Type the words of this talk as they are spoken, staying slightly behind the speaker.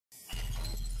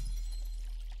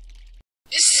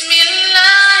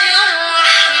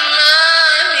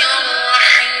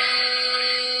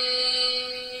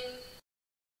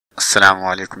السلام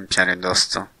علیکم پیارے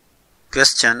دوستوں.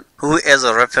 Question: Who is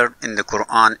referred in the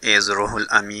Quran as روح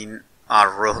الامین اور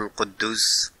روح القدس؟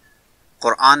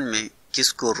 قرآن میں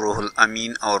کس کو روح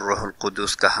الامین اور روح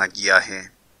القدس کہا گیا ہے؟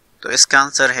 تو اس کا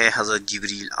آنسر ہے حضرت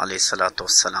جبریل علیہ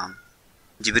السلام.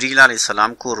 جبریل علیہ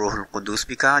السلام کو روح القدس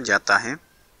بھی کہا جاتا ہے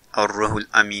اور روح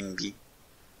الامین بھی.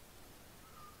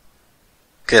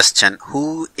 Question: Who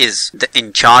is the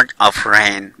in charge of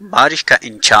rain؟ بارش کا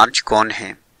انچارج کون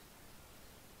ہے؟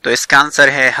 تو اس کا آنسر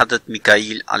ہے حضرت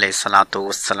میکائیل علیہ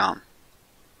السلام.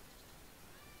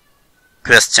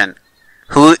 Question: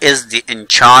 Who is the in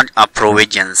charge of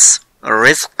provisions؟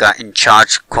 رزق کا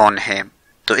انچارج کون ہے؟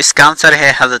 تو اس کا آنسر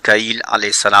ہے حضرت میکائیل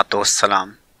علیہ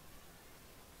السلام.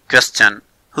 Question: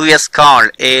 Who is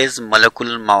called as ملک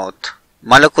الموت؟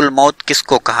 ملک الموت کس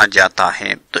کو کہا جاتا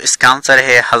ہے؟ تو اس کا آنسر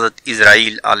ہے حضرت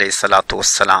اسرائیل علیہ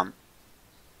السلام.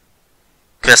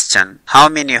 Question: How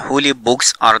many holy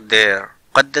books are there؟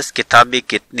 مقدس کتابیں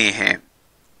کتنی ہیں؟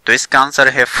 تو اس کا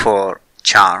آنسر ہے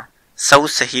 4. 100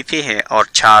 صحیفے ہیں اور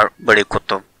 4 بڑے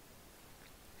کتب.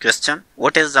 Question: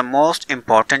 What is the most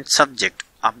important subject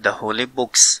of the holy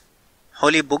books؟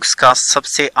 Holi books کا سب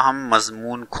سے اہم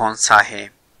مضمون کون سا ہے؟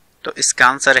 تو اس کا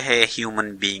آنسر ہے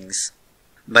ہیومن بینگز،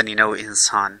 بنی نوع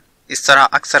انسان. اس طرح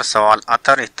اکثر سوال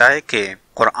آتا رہتا ہے کہ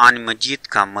قرآن مجید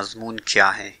کا مضمون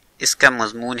کیا ہے؟ اس کا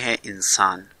مضمون ہے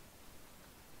انسان.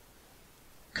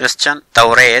 Question: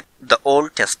 Tawrat, the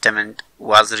Old Testament,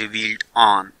 was revealed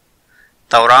on؟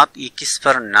 تورات یہ کس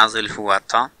پر نازل ہوا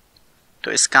تھا؟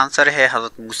 تو اس کا آنسر ہے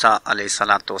حضرت موسیٰ علیہ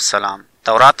السلام.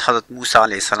 تورات حضرت موسیٰ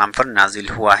علیہ السلام پر نازل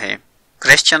ہوا ہے.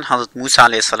 کرسچن حضرت موسیٰ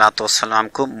علیہ السلام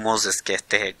کو موزز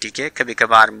کہتے ہیں. ٹھیک ہے، کبھی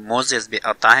کبھار موزز بھی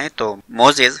آتا ہے تو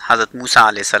موزز حضرت موسیٰ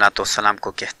علیہ السلام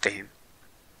کو کہتے ہیں.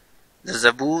 The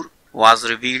Zabur was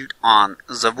revealed on؟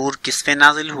 زبور کس پہ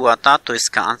نازل ہوا تھا؟ تو اس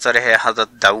کا آنسر ہے حضرت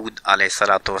داؤد علیہ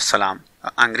السلام.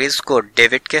 انگریز کو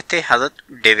ڈیوڈ کہتے، حضرت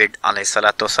ڈیوڈ علیہ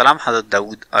السلام، حضرت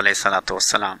داؤد علیہ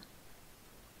السلام.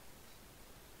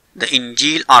 The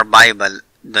Injil or Bible,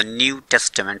 the New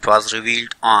Testament, was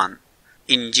revealed on؟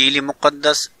 انجیل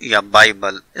مقدس یا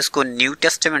بائبل، اس کو نیو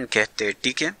ٹیسٹمنٹ کہتے ہیں.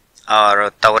 ٹھیک ہے، اور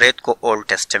توریت کو اولڈ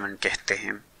ٹیسٹمنٹ کہتے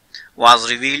ہیں. was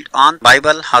revealed on؟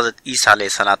 بائبل حضرت عیسیٰ علیہ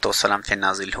السلام سے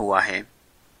نازل ہوا ہے.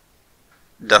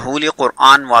 The Holy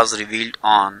Quran was revealed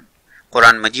on؟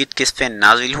 قرآن مجید کس پہ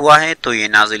نازل ہوا ہے؟ تو یہ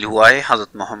نازل ہوا ہے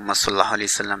حضرت محمد صلی اللہ علیہ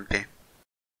وسلم پہ.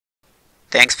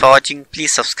 Thanks for watching.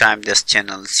 Please subscribe this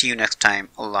channel. See you next time.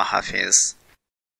 اللہ حافظ.